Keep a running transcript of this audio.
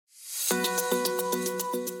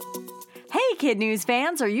Kid News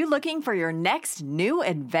fans, are you looking for your next new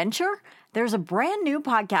adventure? There's a brand new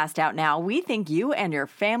podcast out now we think you and your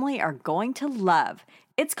family are going to love.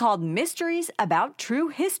 It's called Mysteries About True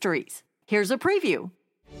Histories. Here's a preview.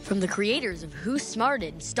 From the creators of Who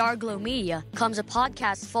Smarted, Starglow Media, comes a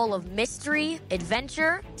podcast full of mystery,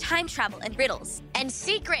 adventure, time travel and riddles, and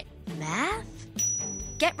secret math.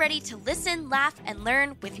 Get ready to listen, laugh, and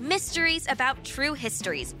learn with Mysteries About True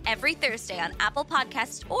Histories every Thursday on Apple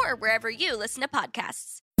Podcasts or wherever you listen to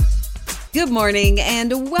podcasts. Good morning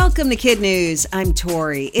and welcome to Kid News. I'm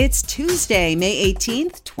Tori. It's Tuesday, May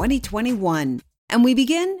 18th, 2021. And we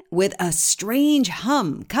begin with a strange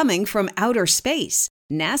hum coming from outer space.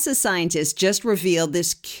 NASA scientists just revealed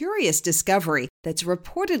this curious discovery that's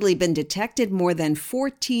reportedly been detected more than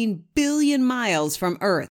 14 billion miles from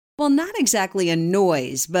Earth. Well, not exactly a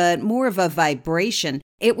noise, but more of a vibration.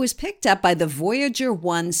 It was picked up by the Voyager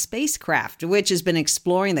 1 spacecraft, which has been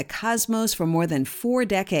exploring the cosmos for more than 4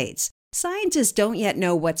 decades. Scientists don't yet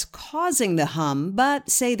know what's causing the hum,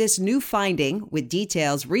 but say this new finding, with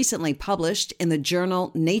details recently published in the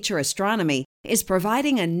journal Nature Astronomy, is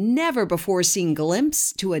providing a never-before-seen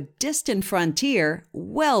glimpse to a distant frontier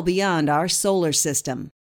well beyond our solar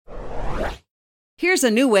system. Here's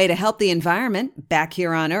a new way to help the environment back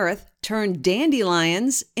here on Earth: turn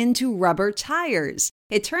dandelions into rubber tires.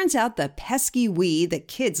 It turns out the pesky weed that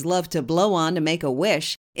kids love to blow on to make a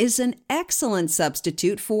wish is an excellent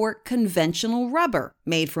substitute for conventional rubber,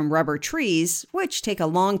 made from rubber trees, which take a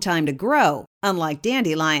long time to grow, unlike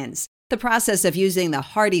dandelions. The process of using the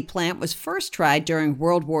hardy plant was first tried during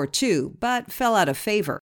World War II, but fell out of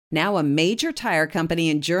favor. Now a major tire company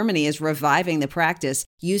in Germany is reviving the practice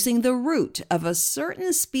using the root of a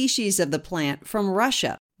certain species of the plant from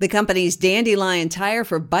Russia. The company's Dandelion tire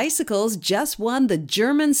for bicycles just won the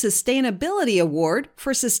German Sustainability Award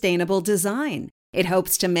for Sustainable Design. It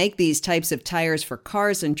hopes to make these types of tires for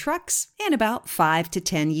cars and trucks in about 5 to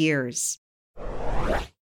 10 years.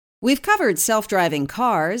 We've covered self-driving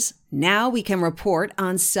cars. Now we can report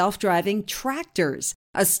on self-driving tractors.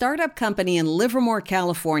 A startup company in Livermore,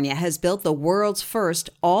 California has built the world's first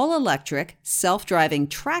all-electric self-driving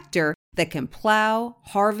tractor that can plow,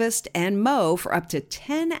 harvest, and mow for up to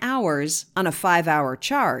 10 hours on a 5-hour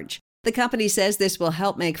charge. The company says this will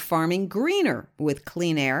help make farming greener with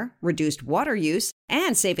clean air, reduced water use,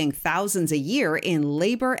 and saving thousands a year in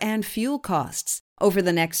labor and fuel costs. Over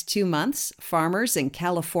the next 2 months, farmers in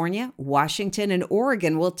California, Washington, and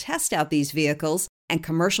Oregon will test out these vehicles, and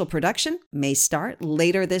commercial production may start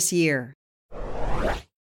later this year.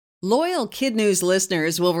 Loyal Kid News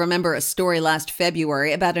listeners will remember a story last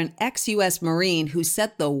February about an ex-U.S. Marine who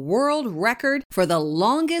set the world record for the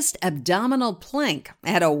longest abdominal plank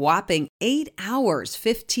at a whopping 8 hours,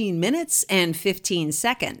 15 minutes, and 15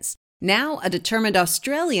 seconds. Now, a determined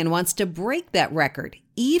Australian wants to break that record,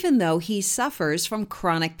 even though he suffers from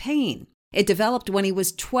chronic pain. It developed when he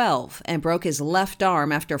was 12 and broke his left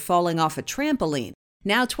arm after falling off a trampoline.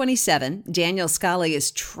 Now 27, Daniel Scali is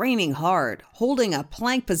training hard, holding a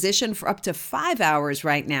plank position for up to 5 hours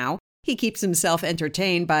right now. He keeps himself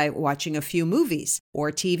entertained by watching a few movies or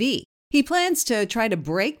TV. He plans to try to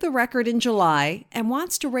break the record in July and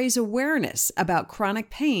wants to raise awareness about chronic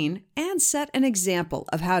pain and set an example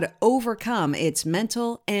of how to overcome its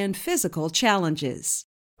mental and physical challenges.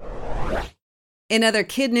 In other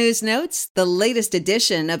Kid News notes, the latest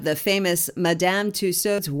edition of the famous Madame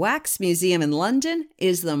Tussauds Wax Museum in London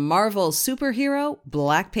is the Marvel superhero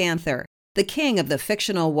Black Panther. The king of the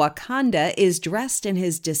fictional Wakanda is dressed in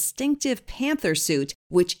his distinctive panther suit,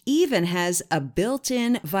 which even has a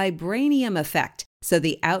built-in vibranium effect, so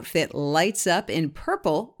the outfit lights up in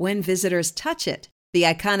purple when visitors touch it. The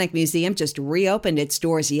iconic museum just reopened its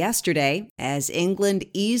doors yesterday as England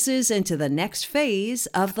eases into the next phase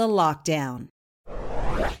of the lockdown.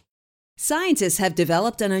 Scientists have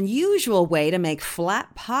developed an unusual way to make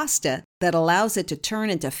flat pasta that allows it to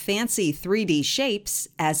turn into fancy 3D shapes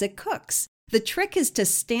as it cooks. The trick is to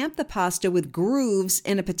stamp the pasta with grooves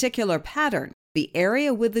in a particular pattern. The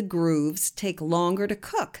area with the grooves take longer to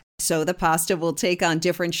cook, so the pasta will take on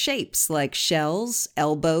different shapes like shells,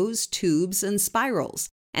 elbows, tubes, and spirals.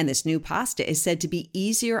 And this new pasta is said to be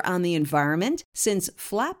easier on the environment since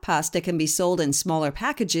flat pasta can be sold in smaller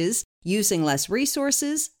packages, using less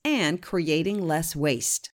resources and creating less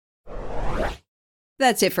waste.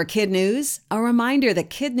 That's it for Kid News. A reminder that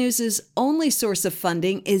Kid News' only source of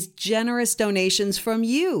funding is generous donations from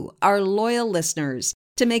you, our loyal listeners.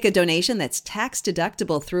 To make a donation that's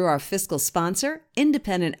tax-deductible through our fiscal sponsor,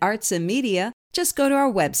 Independent Arts and Media, just go to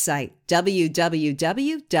our website,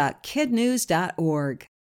 www.kidnews.org.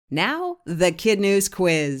 Now, the Kid News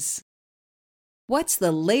Quiz. What's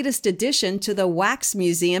the latest addition to the Wax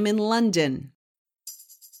Museum in London?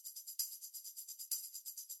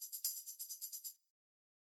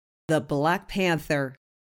 The Black Panther.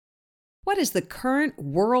 What is the current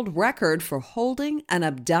world record for holding an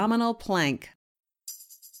abdominal plank?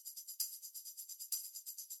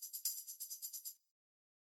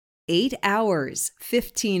 Eight hours,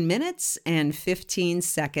 15 minutes, and 15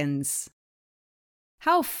 seconds.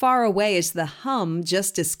 How far away is the hum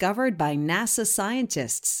just discovered by NASA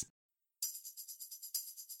scientists?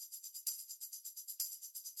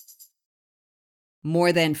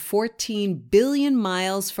 More than 14 billion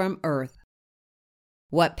miles from Earth.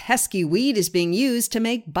 What pesky weed is being used to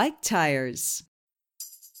make bike tires?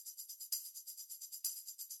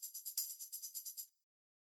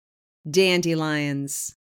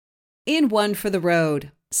 Dandelions. In One for the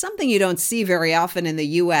Road, something you don't see very often in the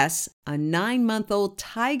U.S., a 9-month-old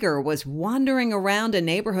tiger was wandering around a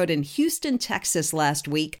neighborhood in Houston, Texas last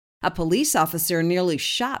week. A police officer nearly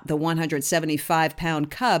shot the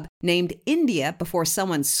 175-pound cub named India before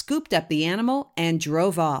someone scooped up the animal and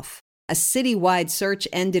drove off. A citywide search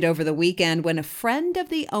ended over the weekend when a friend of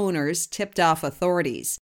the owner's tipped off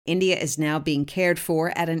authorities. India is now being cared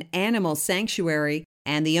for at an animal sanctuary,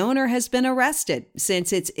 and the owner has been arrested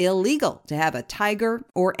since it's illegal to have a tiger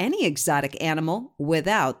or any exotic animal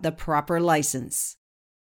without the proper license.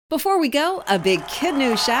 Before we go, a big Kid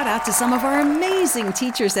News shout out to some of our amazing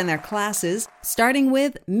teachers and their classes, starting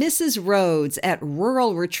with Mrs. Rhodes at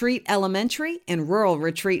Rural Retreat Elementary in Rural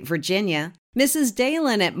Retreat, Virginia, Mrs.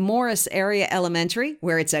 Dalen at Morris Area Elementary,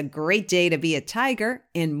 where it's a great day to be a tiger,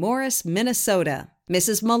 in Morris, Minnesota,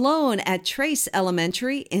 Mrs. Malone at Trace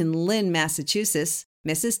Elementary in Lynn, Massachusetts,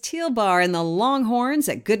 Mrs. Tealbar and the Longhorns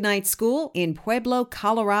at Goodnight School in Pueblo,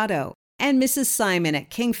 Colorado, and Mrs. Simon at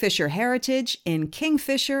Kingfisher Heritage in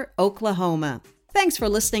Kingfisher, Oklahoma. Thanks for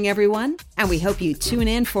listening, everyone, and we hope you tune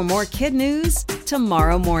in for more Kid News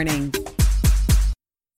tomorrow morning.